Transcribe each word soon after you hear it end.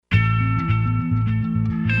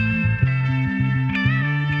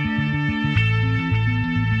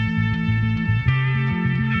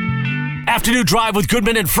Afternoon Drive with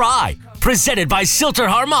Goodman and Fry, presented by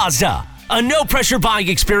Silterhar Mazda. A no-pressure buying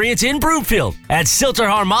experience in Broomfield at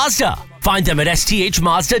Silterhar Mazda. Find them at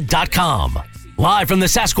sthmazda.com. Live from the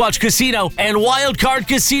Sasquatch Casino and Wildcard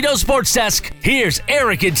Casino Sports Desk, here's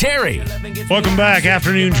Eric and Terry. Welcome back.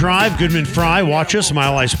 Afternoon Drive. Goodman Fry. Watch us,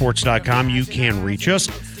 milehighsports.com. You can reach us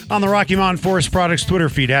on the Rocky Mountain Forest Products Twitter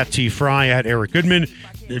feed at TFry, at Eric Goodman.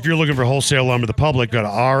 If you're looking for wholesale lumber to the public, go to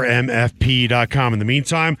rmfp.com. In the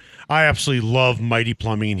meantime, I absolutely love Mighty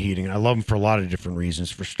Plumbing and Heating. I love them for a lot of different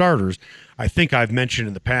reasons. For starters, I think I've mentioned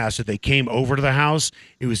in the past that they came over to the house.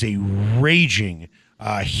 It was a raging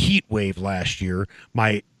heat wave last year.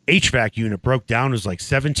 My HVAC unit broke down. It was like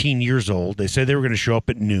 17 years old. They said they were going to show up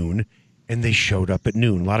at noon, and they showed up at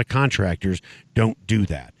noon. A lot of contractors don't do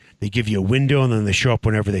that. They give you a window, and then they show up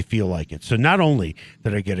whenever they feel like it. So not only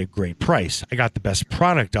did I get a great price, I got the best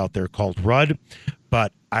product out there called Rudd,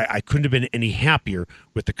 but I couldn't have been any happier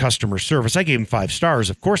with the customer service. I gave them 5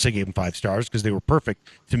 stars. Of course I gave them 5 stars because they were perfect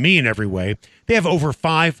to me in every way. They have over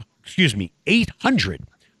 800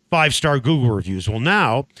 5-star Google reviews. Well,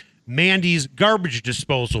 now Mandy's garbage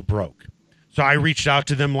disposal broke. So I reached out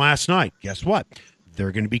to them last night. Guess what?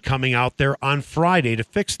 They're going to be coming out there on Friday to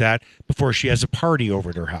fix that before she has a party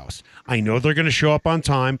over at her house. I know they're going to show up on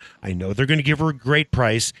time. I know they're going to give her a great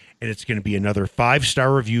price, and it's going to be another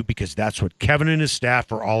 5-star review because that's what Kevin and his staff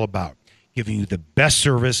are all about, giving you the best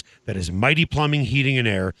service that is Mighty Plumbing, Heating, and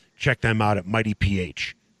Air. Check them out at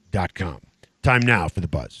mightyph.com. Time now for the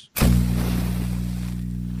Buzz.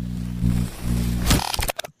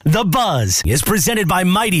 The Buzz is presented by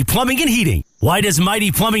Mighty Plumbing and Heating. Why does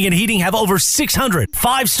Mighty Plumbing and Heating have over 600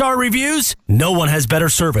 5-star reviews? No one has better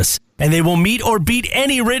service, and they will meet or beat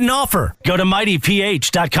any written offer. Go to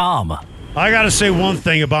mightyph.com. I got to say one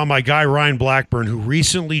thing about my guy Ryan Blackburn, who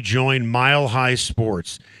recently joined Mile High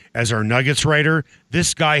Sports as our Nuggets writer.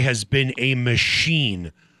 This guy has been a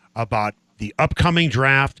machine about the upcoming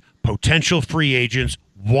draft, potential free agents,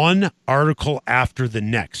 one article after the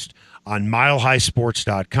next on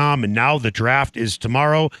milehighsports.com, and now the draft is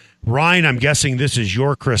tomorrow. Ryan, I'm guessing this is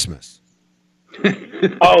your Christmas.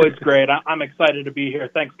 Oh, it's great. I'm excited to be here.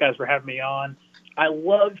 Thanks, guys, for having me on. I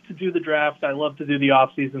love to do the draft. I love to do the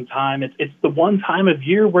off-season time. It's the one time of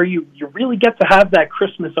year where you really get to have that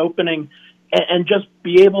Christmas opening and just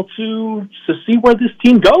be able to see where this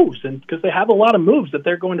team goes, and because they have a lot of moves that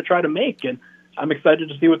they're going to try to make, and I'm excited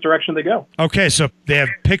to see what direction they go. Okay, so they have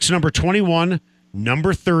picks number 21,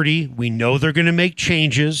 number 30, we know they're going to make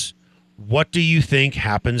changes. What do you think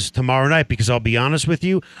happens tomorrow night? Because I'll be honest with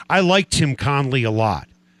you, I like Tim Conley a lot.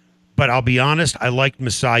 But I'll be honest, I liked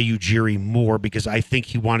Masai Ujiri more because I think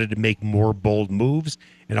he wanted to make more bold moves.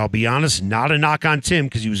 And I'll be honest, not a knock on Tim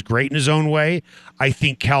because he was great in his own way. I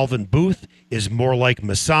think Calvin Booth is more like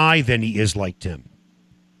Masai than he is like Tim.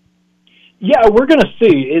 Yeah, we're going to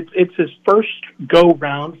see. It's his first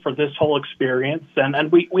go-round for this whole experience,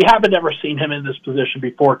 and we haven't ever seen him in this position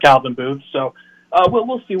before, Calvin Booth, so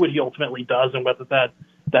we'll see what he ultimately does and whether that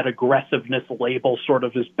aggressiveness label sort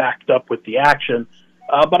of is backed up with the action.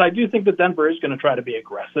 But I do think that Denver is going to try to be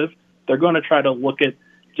aggressive. They're going to try to look at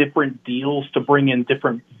different deals to bring in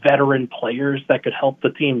different veteran players that could help the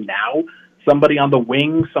team now, somebody on the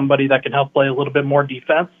wing, somebody that can help play a little bit more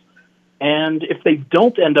defense. And if they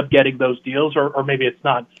don't end up getting those deals, or maybe it's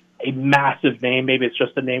not a massive name, maybe it's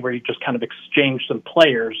just a name where you just kind of exchange some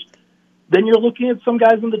players, then you're looking at some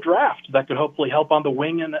guys in the draft that could hopefully help on the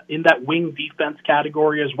wing and in that wing defense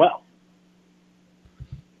category as well.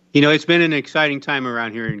 You know, it's been an exciting time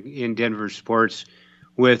around here in Denver sports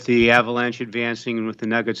with the Avalanche advancing and with the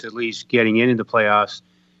Nuggets at least getting into the playoffs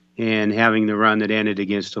and having the run that ended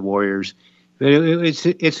against the Warriors. But it's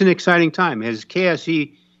an exciting time. As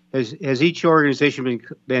KSE Has each organization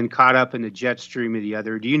been caught up in the jet stream of the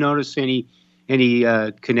other? Do you notice any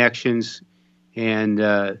connections and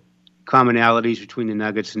commonalities between the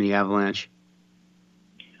Nuggets and the Avalanche?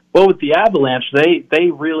 Well, with the Avalanche,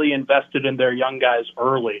 they really invested in their young guys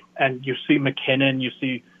early. And you see McKinnon, you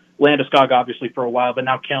see Landeskog obviously for a while, but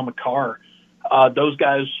now Cale Makar. Those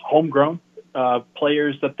guys, homegrown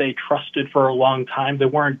players that they trusted for a long time. They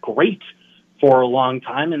weren't great for a long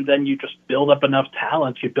time, and then you just build up enough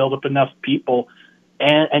talent, you build up enough people,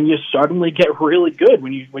 and you suddenly get really good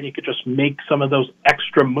when you could just make some of those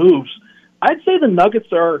extra moves. I'd say the Nuggets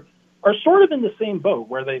are sort of in the same boat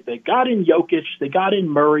where they got in Jokic, they got in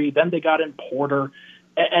Murray, then they got in Porter,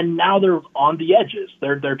 and now they're on the edges.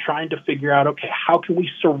 They're trying to figure out, okay, how can we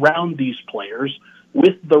surround these players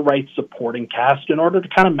with the right supporting cast in order to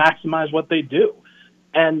kind of maximize what they do.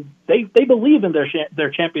 And they believe in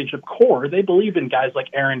their championship core. They believe in guys like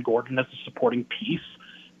Aaron Gordon as a supporting piece.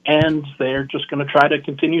 and they're just going to try to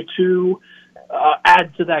continue to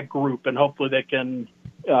add to that group, and hopefully they can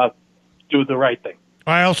do the right thing.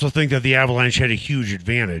 I also think that the Avalanche had a huge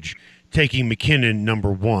advantage taking McKinnon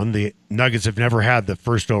number one. The Nuggets have never had the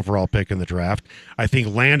first overall pick in the draft. I think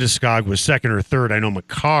Landeskog was second or third. I know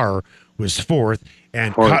Makar was fourth.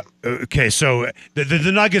 And okay, so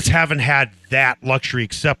the Nuggets haven't had that luxury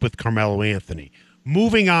except with Carmelo Anthony.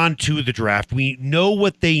 Moving on to the draft, we know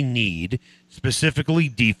what they need, specifically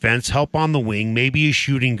defense, help on the wing, maybe a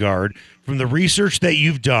shooting guard. From the research that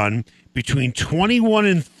you've done, between 21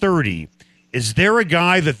 and 30, is there a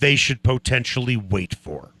guy that they should potentially wait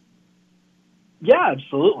for? Yeah,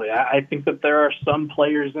 absolutely. I think that there are some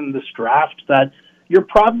players in this draft that you're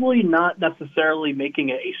probably not necessarily making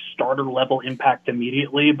a starter-level impact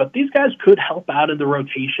immediately, but these guys could help out in the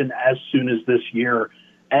rotation as soon as this year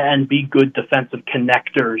and be good defensive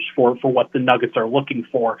connectors for what the Nuggets are looking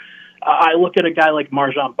for. I look at a guy like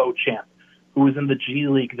Marjan Beauchamp, who was in the G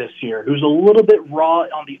League this year, who's a little bit raw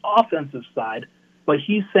on the offensive side, but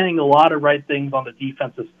he's saying a lot of right things on the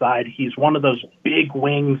defensive side. He's one of those big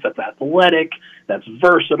wings that's athletic, that's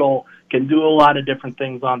versatile, can do a lot of different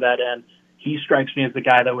things on that end. He strikes me as the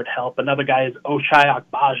guy that would help. Another guy is Ochai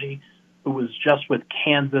Agbaji, who was just with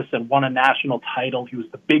Kansas and won a national title. He was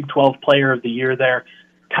the Big 12 Player of the Year there.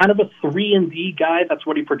 Kind of a 3-and-D guy. That's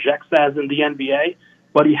what he projects as in the NBA.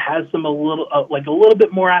 But he has a little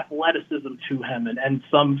bit more athleticism to him and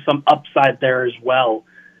some upside there as well.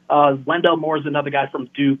 Wendell Moore is another guy from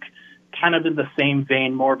Duke, kind of in the same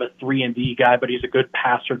vein, more of a 3-and-D guy, but he's a good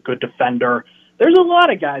passer, good defender. There's a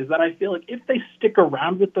lot of guys that I feel like if they stick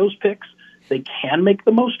around with those picks, they can make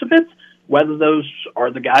the most of it. Whether those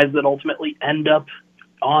are the guys that ultimately end up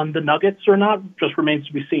on the Nuggets or not just remains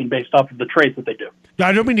to be seen based off of the trades that they do.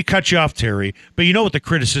 I don't mean to cut you off, Terry, but you know what the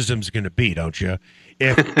criticism is going to be, don't you?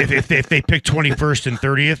 If they pick 21st and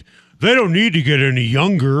 30th, they don't need to get any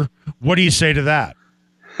younger. What do you say to that?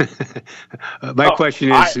 My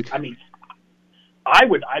question is,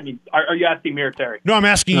 are you asking me or Terry? No, I'm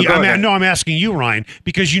asking you. I'm asking you, Ryan,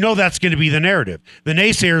 because you know that's going to be the narrative. The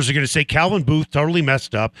naysayers are going to say Calvin Booth totally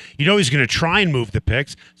messed up. You know he's going to try and move the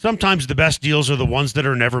picks. Sometimes the best deals are the ones that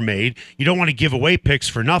are never made. You don't want to give away picks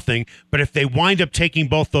for nothing, but if they wind up taking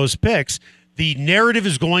both those picks, the narrative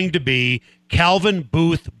is going to be Calvin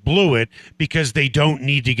Booth blew it because they don't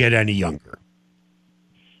need to get any younger.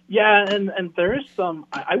 Yeah, and there is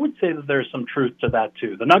I would say that there's some truth to that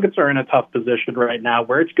too. The Nuggets are in a tough position right now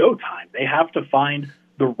where it's go time. They have to find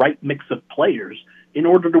the right mix of players in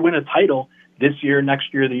order to win a title this year,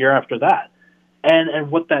 next year, the year after that.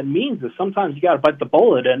 And what that means is sometimes you got to bite the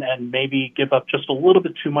bullet and maybe give up just a little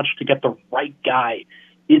bit too much to get the right guy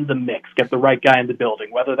in the mix, get the right guy in the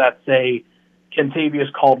building, whether that's, say,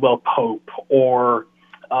 Kentavious Caldwell-Pope or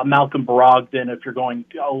Malcolm Brogdon if you're going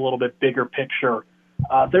a little bit bigger picture.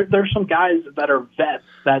 There's some guys that are vets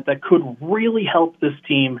that could really help this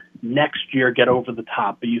team next year get over the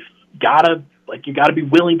top. But you gotta be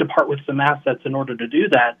willing to part with some assets in order to do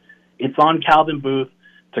that. It's on Calvin Booth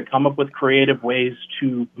to come up with creative ways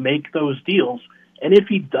to make those deals. And if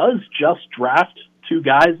he does just draft two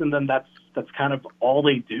guys and then that's kind of all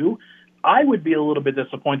they do, I would be a little bit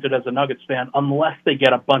disappointed as a Nuggets fan unless they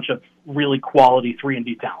get a bunch of really quality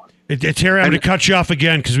 3-and-D talent. Terry, I'm going to cut you off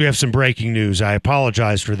again because we have some breaking news. I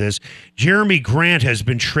apologize for this. Jeremy Grant has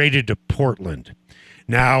been traded to Portland.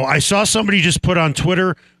 Now, I saw somebody just put on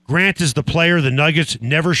Twitter, Grant is the player the Nuggets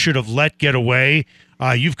never should have let get away.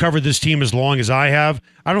 You've covered this team as long as I have.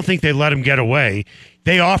 I don't think they let him get away.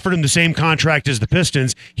 They offered him the same contract as the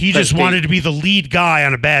Pistons. He just wanted to be the lead guy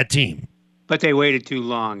on a bad team. But they waited too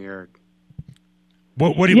long, Eric.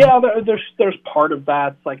 What do you? Yeah, there's part of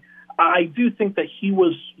that. It's like I do think that he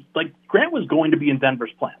was Grant was going to be in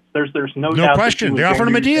Denver's plans. There's no doubt question. They offered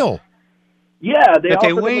him a deal. Yeah,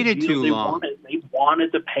 they waited too long. They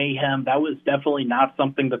wanted to pay him. That was definitely not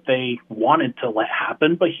something that they wanted to let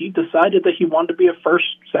happen. But he decided that he wanted to be a first,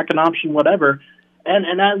 second option, whatever.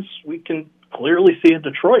 And as we can clearly see in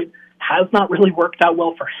Detroit, has not really worked out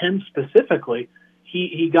well for him specifically.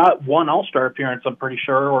 He got one All-Star appearance, I'm pretty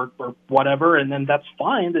sure, or whatever, and then that's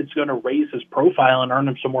fine. It's going to raise his profile and earn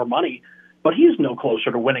him some more money. But he's no closer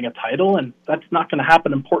to winning a title, and that's not going to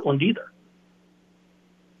happen in Portland either.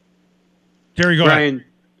 Terry, go ahead.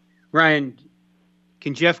 Ryan,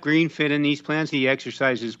 can Jeff Green fit in these plans? He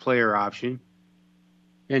exercised his player option,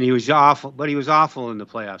 and he was awful, but he was awful in the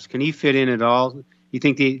playoffs. Can he fit in at all? You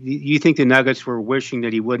think the Nuggets were wishing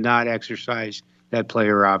that he would not exercise that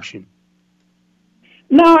player option?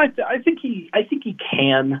 No, I think he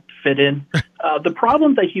can fit in. The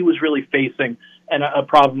problem that he was really facing, and a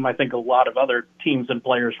problem I think a lot of other teams and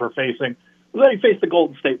players were facing, Then he faced the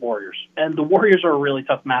Golden State Warriors, and the Warriors are a really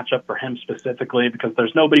tough matchup for him specifically because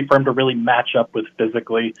there's nobody for him to really match up with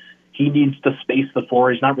physically. He needs to space the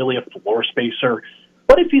floor. He's not really a floor spacer.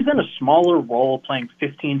 But if he's in a smaller role, playing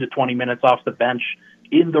 15 to 20 minutes off the bench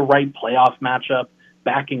in the right playoff matchup,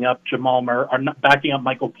 backing up backing up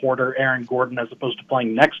Michael Porter, Aaron Gordon, as opposed to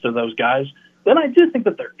playing next to those guys, then I do think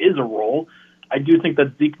that there is a role. I do think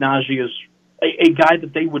that Zeke Naji is a guy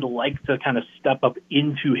that they would like to kind of step up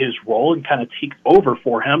into his role and kind of take over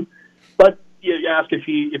for him. But you ask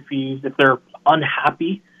if they're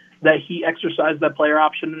unhappy that he exercised that player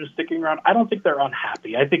option and is sticking around. I don't think they're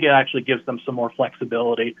unhappy. I think it actually gives them some more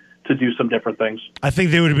flexibility to do some different things. I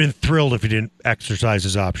think they would have been thrilled if he didn't exercise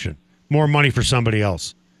his option. More money for somebody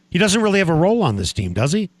else. He doesn't really have a role on this team,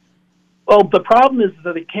 does he? Well, the problem is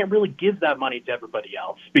that they can't really give that money to everybody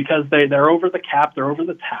else because they're over the cap, they're over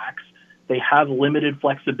the tax. They have limited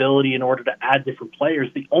flexibility in order to add different players.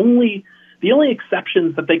 The only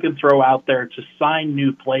exceptions that they can throw out there to sign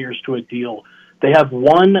new players to a deal, they have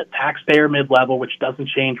one taxpayer mid-level, which doesn't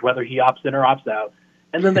change whether he opts in or opts out,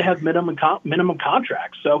 and then they have minimum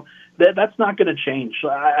contracts. So that's not going to change.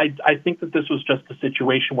 I think that this was just a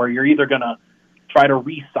situation where you're either going to try to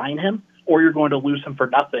re-sign him or you're going to lose him for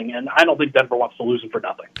nothing, and I don't think Denver wants to lose him for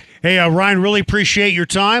nothing. Hey, Ryan, really appreciate your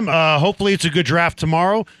time. Hopefully it's a good draft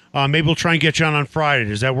tomorrow. Maybe we'll try and get you on Friday.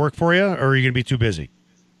 Does that work for you, or are you going to be too busy?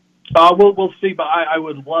 We'll see, but I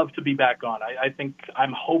would love to be back on. I think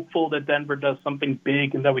I'm hopeful that Denver does something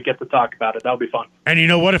big and that we get to talk about it. That'll be fun. And you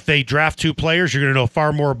know what? If they draft two players, you're going to know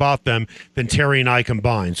far more about them than Terry and I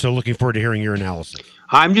combined. So looking forward to hearing your analysis.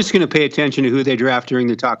 I'm just going to pay attention to who they draft during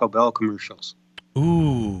the Taco Bell commercials.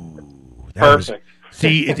 Ooh. Perfect.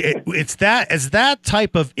 It's that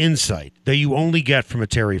type of insight that you only get from a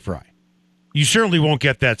Terry Fry. You certainly won't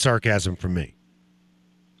get that sarcasm from me.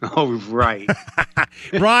 Oh, right.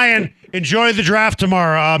 Ryan, enjoy the draft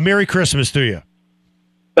tomorrow. Merry Christmas to you.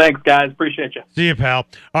 Thanks, guys. Appreciate you. See you, pal.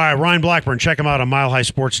 All right, Ryan Blackburn. Check him out on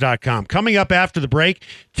milehighsports.com. Coming up after the break,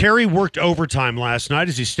 Terry worked overtime last night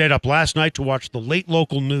as he stayed up last night to watch the late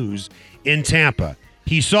local news in Tampa.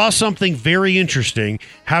 He saw something very interesting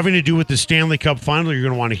having to do with the Stanley Cup final you're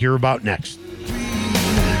going to want to hear about next. I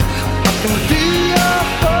can feel your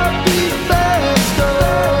heartbeat.